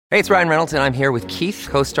Hey, it's Ryan Reynolds, and I'm here with Keith,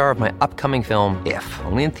 co-star of my upcoming film, If,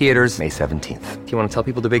 only in theaters May 17th. Do you want to tell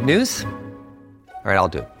people the big news? All right, I'll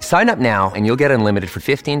do it. Sign up now and you'll get unlimited for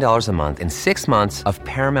 $15 a month and 6 months of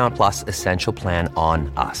Paramount Plus Essential Plan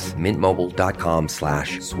on us.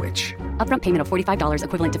 MintMobile.com/switch. Upfront payment of $45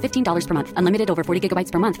 equivalent to $15 per month. Unlimited over 40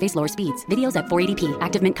 gigabytes per month. Face lower speeds. Videos at 480p.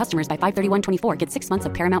 Active Mint customers by 531.24 get 6 months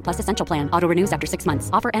of Paramount Plus Essential Plan. Auto renews after 6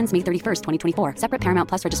 months. Offer ends May 31st, 2024. Separate Paramount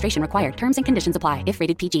Plus registration required. Terms and conditions apply if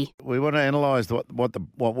rated PG. We want to analyse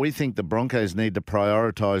what we think the Broncos need to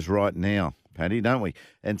prioritise right now, Paddy, don't we?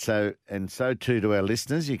 And so too to our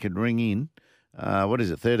listeners. You can ring in.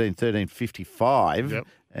 13 55, Yep.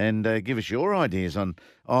 and give us your ideas on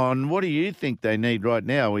what do you think they need right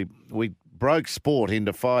now. We broke sport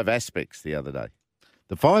into 5 aspects the other day.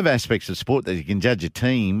 The 5 aspects of sport that you can judge a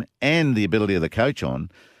team and the ability of the coach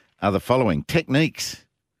on are the following: techniques.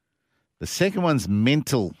 The second one's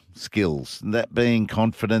mental skills, that being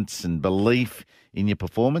confidence and belief in your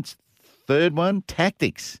performance. Third one,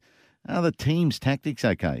 tactics. Are the team's tactics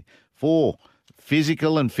okay? 4,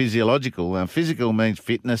 physical and physiological. Now, physical means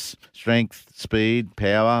fitness, strength, speed,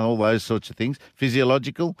 power, all those sorts of things.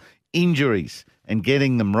 Physiological, injuries and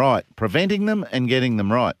getting them right, preventing them and getting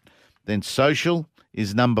them right. Then social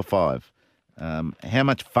is number 5. How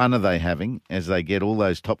much fun are they having as they get all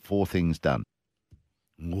those top 4 things done?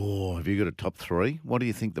 Oh, have you got a top 3? What do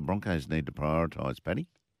you think the Broncos need to prioritise, Paddy?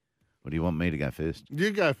 Or do you want me to go first? You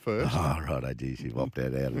go first. Oh, right, I geez, you whopped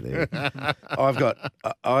that out of there.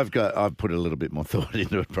 I've put a little bit more thought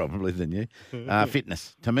into it probably than you.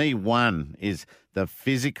 Fitness. To me, 1 is the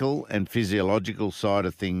physical and physiological side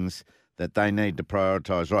of things that they need to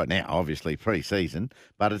prioritise right now. Obviously, pre-season,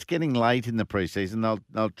 but it's getting late in the pre-season.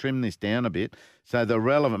 They'll trim this down a bit. So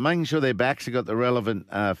making sure their backs have got the relevant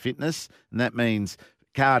fitness, and that means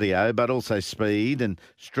cardio, but also speed and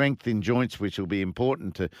strength in joints, which will be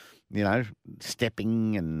important to,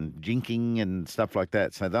 stepping and jinking and stuff like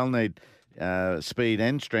that. So they'll need speed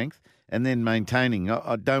and strength, and then maintaining.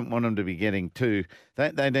 I don't want them to be getting too.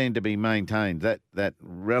 They need to be maintained. That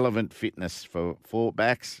relevant fitness for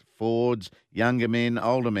backs, forwards, younger men,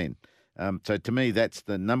 older men. So to me, that's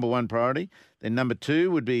the number 1 priority. Then number 2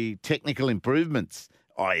 would be technical improvements,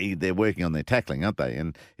 i.e. they're working on their tackling, aren't they?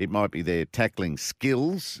 And it might be their tackling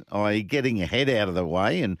skills, i.e. getting your head out of the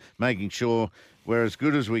way and making sure we're as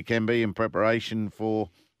good as we can be in preparation for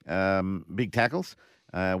big tackles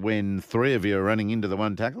when 3 of you are running into the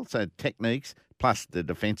one tackle. So techniques plus the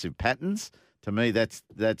defensive patterns. To me, that's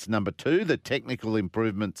number 2, the technical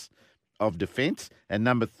improvements of defence. And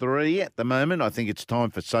number 3, at the moment, I think it's time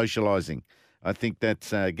for socialising. I think that's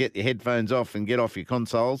get your headphones off and get off your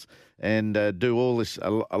consoles and do all this, a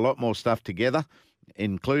lot more stuff together,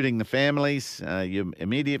 including the families, your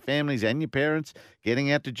immediate families and your parents,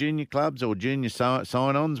 getting out to junior clubs or junior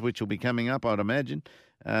sign-ons, which will be coming up, I'd imagine,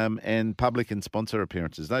 and public and sponsor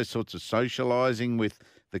appearances. Those sorts of socialising with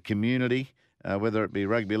the community, whether it be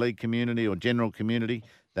rugby league community or general community,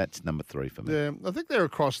 that's number 3 for me. Yeah, I think they're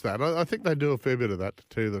across that. I think they do a fair bit of that, to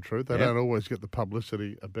tell you the truth. They don't always get the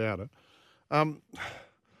publicity about it.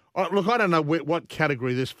 Look, I don't know what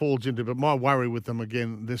category this falls into, but my worry with them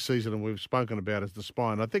again this season, and we've spoken about, is the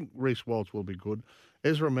spine. I think Reece Walsh will be good.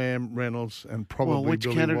 Ezra Mam, Reynolds, and probably which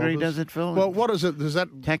Billy category Walters. does it fall in? Well, what is it? Is that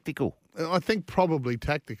Tactical. I think probably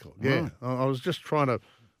tactical. Yeah, Right. I was just trying to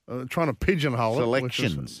pigeonhole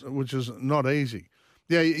Selections. it, which is not easy.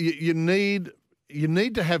 Yeah, you need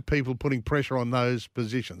to have people putting pressure on those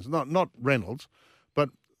positions. Not Reynolds, but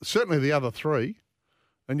certainly the other 3.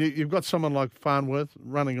 And you've got someone like Farnworth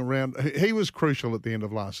running around. He was crucial at the end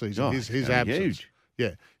of last season. Oh, His absence. huge.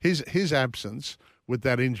 Yeah, his absence with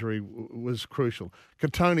that injury was crucial.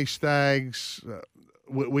 Katoni Staggs,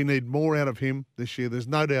 we need more out of him this year. There's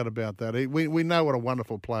no doubt about that. We know what a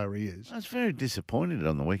wonderful player he is. I was very disappointed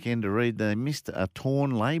on the weekend to read they missed a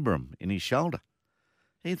torn labrum in his shoulder.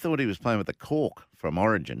 He thought he was playing with a cork from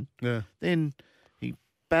Origin. Yeah. Then he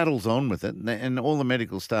battles on with it, and all the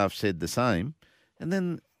medical staff said the same. And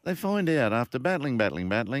then they find out after battling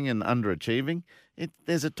and underachieving,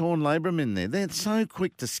 there's a torn labrum in there. They're so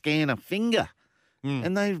quick to scan a finger,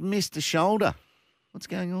 and they've missed a shoulder. What's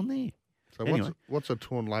going on there? So Anyway. what's a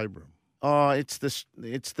torn labrum? Oh, it's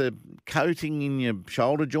the coating in your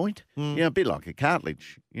shoulder joint. Yeah, a bit like a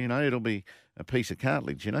cartilage. It'll be a piece of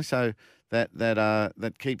cartilage. So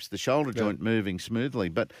that keeps the shoulder joint moving smoothly.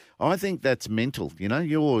 But I think that's mental.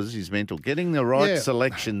 Yours is mental. Getting the right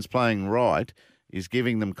selections, playing right, is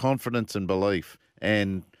giving them confidence and belief,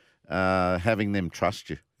 and having them trust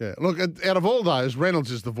you. Yeah, look, out of all those,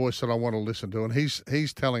 Reynolds is the voice that I want to listen to, and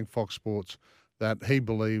he's telling Fox Sports that he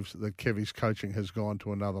believes that Kevy's coaching has gone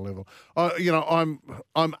to another level.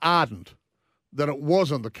 I'm ardent that it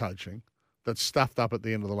wasn't the coaching that stuffed up at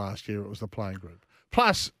the end of the last year. It was the playing group.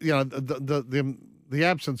 Plus, the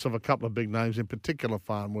absence of a couple of big names, in particular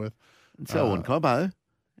Farnworth. And so on Cobbo,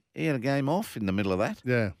 he had a game off in the middle of that.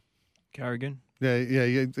 Yeah. Carrigan. Yeah,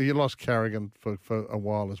 you lost Carrigan for a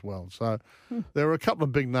while as well. So there are a couple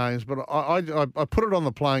of big names, but I put it on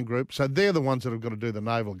the playing group. So they're the ones that have got to do the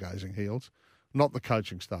navel-gazing, Heels, not the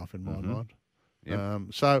coaching staff in my mind. Yep.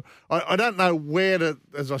 So I don't know where to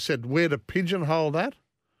pigeonhole that,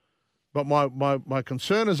 but my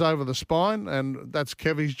concern is over the spine, and that's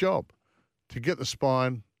Kevy's job, to get the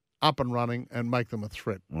spine up and running and make them a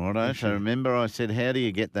threat. Righto. So remember I said, how do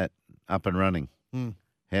you get that up and running?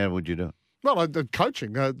 How would you do it? Well, the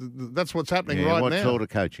coaching, that's what's happening right now. What sort of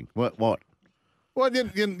coaching? What? Well,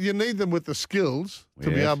 you need them with the skills to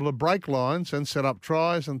be able to break lines and set up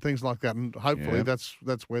tries and things like that, and hopefully that's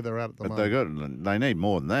where they're at the moment. But they need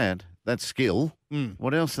more than that. That's skill.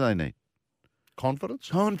 What else do they need? Confidence.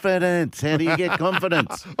 Confidence. How do you get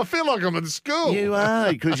confidence? I feel like I'm in school. You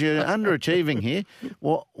are, because you're underachieving here.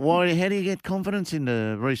 Why? How do you get confidence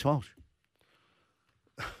into Reece Walsh?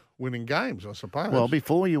 Winning games, I suppose. Well,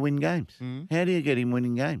 before you win games. How do you get him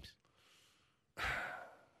winning games?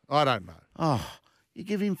 I don't know. Oh, you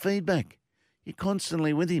give him feedback. You're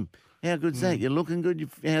constantly with him. How good's that? You're looking good.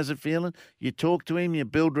 How's it feeling? You talk to him. You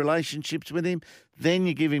build relationships with him. Then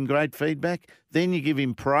you give him great feedback. Then you give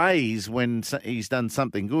him praise when he's done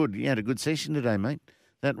something good. You had a good session today, mate.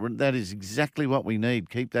 That is exactly what we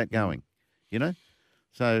need. Keep that going, you know?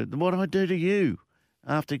 So what do I do to you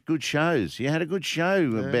after good shows? You had a good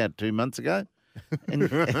show about 2 months ago. And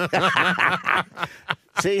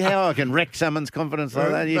see how I can wreck someone's confidence like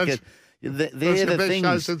that? They're the things.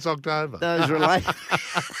 Show since October. Those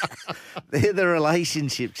they're the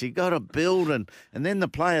relationships you got to build, and then the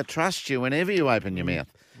player trusts you whenever you open your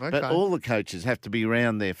mouth. Okay. But all the coaches have to be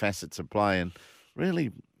around their facets of play and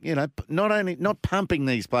really, not pumping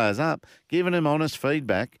these players up, giving them honest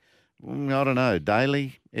feedback. I don't know,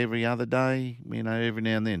 daily, every other day, every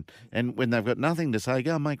now and then. And when they've got nothing to say,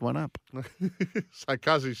 go and make one up. So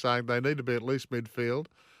Cuzzy's saying they need to be at least midfield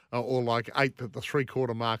or like 8th at the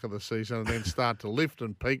three-quarter mark of the season, and then start to lift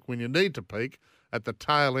and peak when you need to peak at the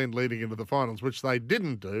tail end leading into the finals, which they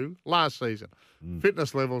didn't do last season.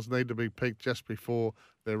 Fitness levels need to be peaked just before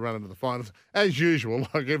they run into the finals. As usual,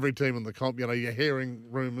 like every team in the comp, you're hearing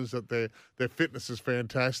rumours that their fitness is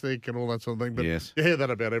fantastic and all that sort of thing. But you hear that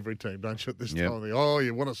about every team, don't you, at this time?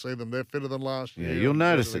 You want to see them, they're fitter than last year. Yeah, you'll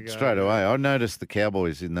notice it straight away. I noticed the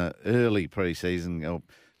Cowboys in the early pre-season.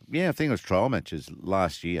 I think it was trial matches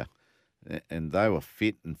last year. And they were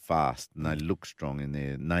fit and fast, and they looked strong in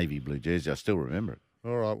their navy blue jersey. I still remember it.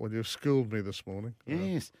 All right, well, you've schooled me this morning.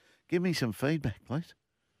 Yes. Give me some feedback, please.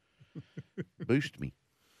 Boost me.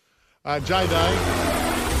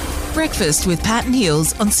 J-Day. Breakfast with Pat and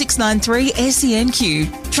Heels on 693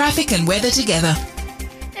 SENQ. Traffic and weather together.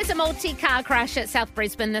 There's a multi-car crash at South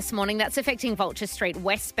Brisbane this morning that's affecting Vulture Street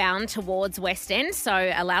westbound towards West End,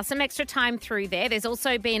 so allow some extra time through there. There's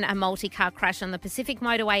also been a multi-car crash on the Pacific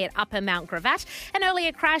Motorway at Upper Mount Gravatt. An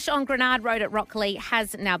earlier crash on Grenard Road at Rockley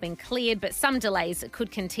has now been cleared, but some delays could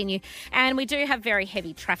continue. And we do have very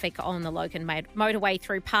heavy traffic on the Logan Motorway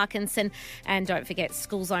through Parkinson. And don't forget,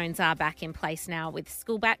 school zones are back in place now with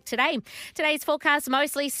school back today. Today's forecast,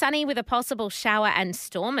 mostly sunny with a possible shower and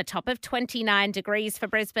storm, a top of 29 degrees for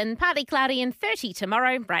Brisbane. Partly cloudy and 30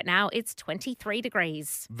 tomorrow. Right now, it's 23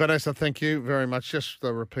 degrees. Vanessa, thank you very much. Just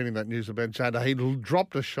repeating that news about Jada. He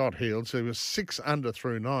dropped a shot, Healed, so he was 6 under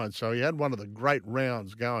through 9. So he had one of the great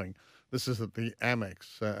rounds going. This is at the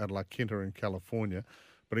Amex at La Quinta in California.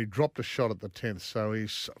 But he dropped a shot at the 10th. So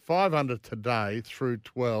he's 5 under today through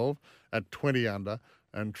 12 at 20 under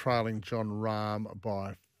and trailing John Rahm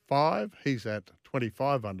by 5. He's at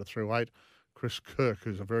 25 under through 8. Chris Kirk,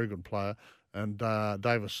 who's a very good player, and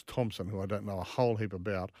Davis Thompson, who I don't know a whole heap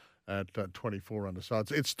about, at 24 under. So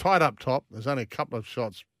it's tight up top. There's only a couple of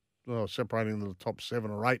shots separating the top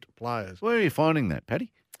 7 or 8 players. Where are you finding that,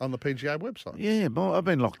 Paddy? On the PGA website. Yeah, I've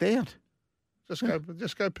been locked out. Just go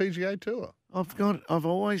PGA Tour. I've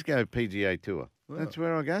always go PGA Tour. Oh. That's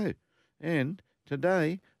where I go. And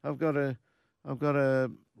today I've got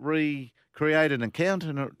to recreate an account,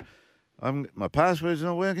 and my password's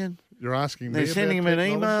not working. You're asking me. They're sending him about an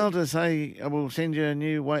technology? email to say, I will send you a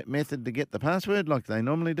new method to get the password like they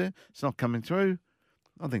normally do. It's not coming through.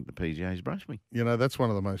 I think the PGA's brushed me. That's one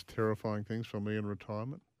of the most terrifying things for me in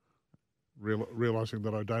retirement. Realising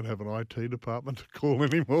that I don't have an IT department to call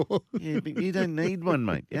anymore. Yeah, but you don't need one,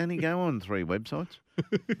 mate. You only go on 3 websites.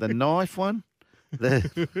 The knife one,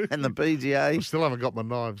 and the PGA. I still haven't got my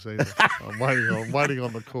knives either. I'm waiting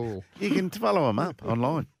on the call. You can follow them up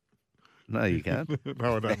online. No, you can't.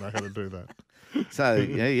 No, I don't know how to do that. So,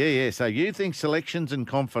 yeah. So you think selections and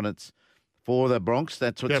confidence for the Bronx,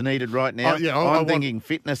 that's what's Yep. needed right now? I I'm thinking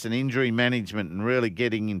fitness and injury management and really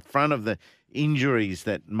getting in front of the injuries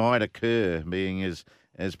that might occur, being as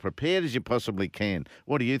prepared as you possibly can.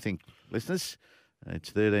 What do you think, listeners?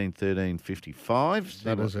 It's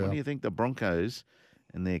 13-13-55. What do you think the Broncos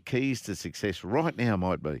and their keys to success right now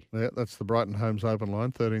might be? Yeah, that's the Brighton Homes open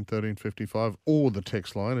line, 13-13-55, or the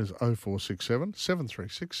text line is 0467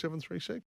 736 736.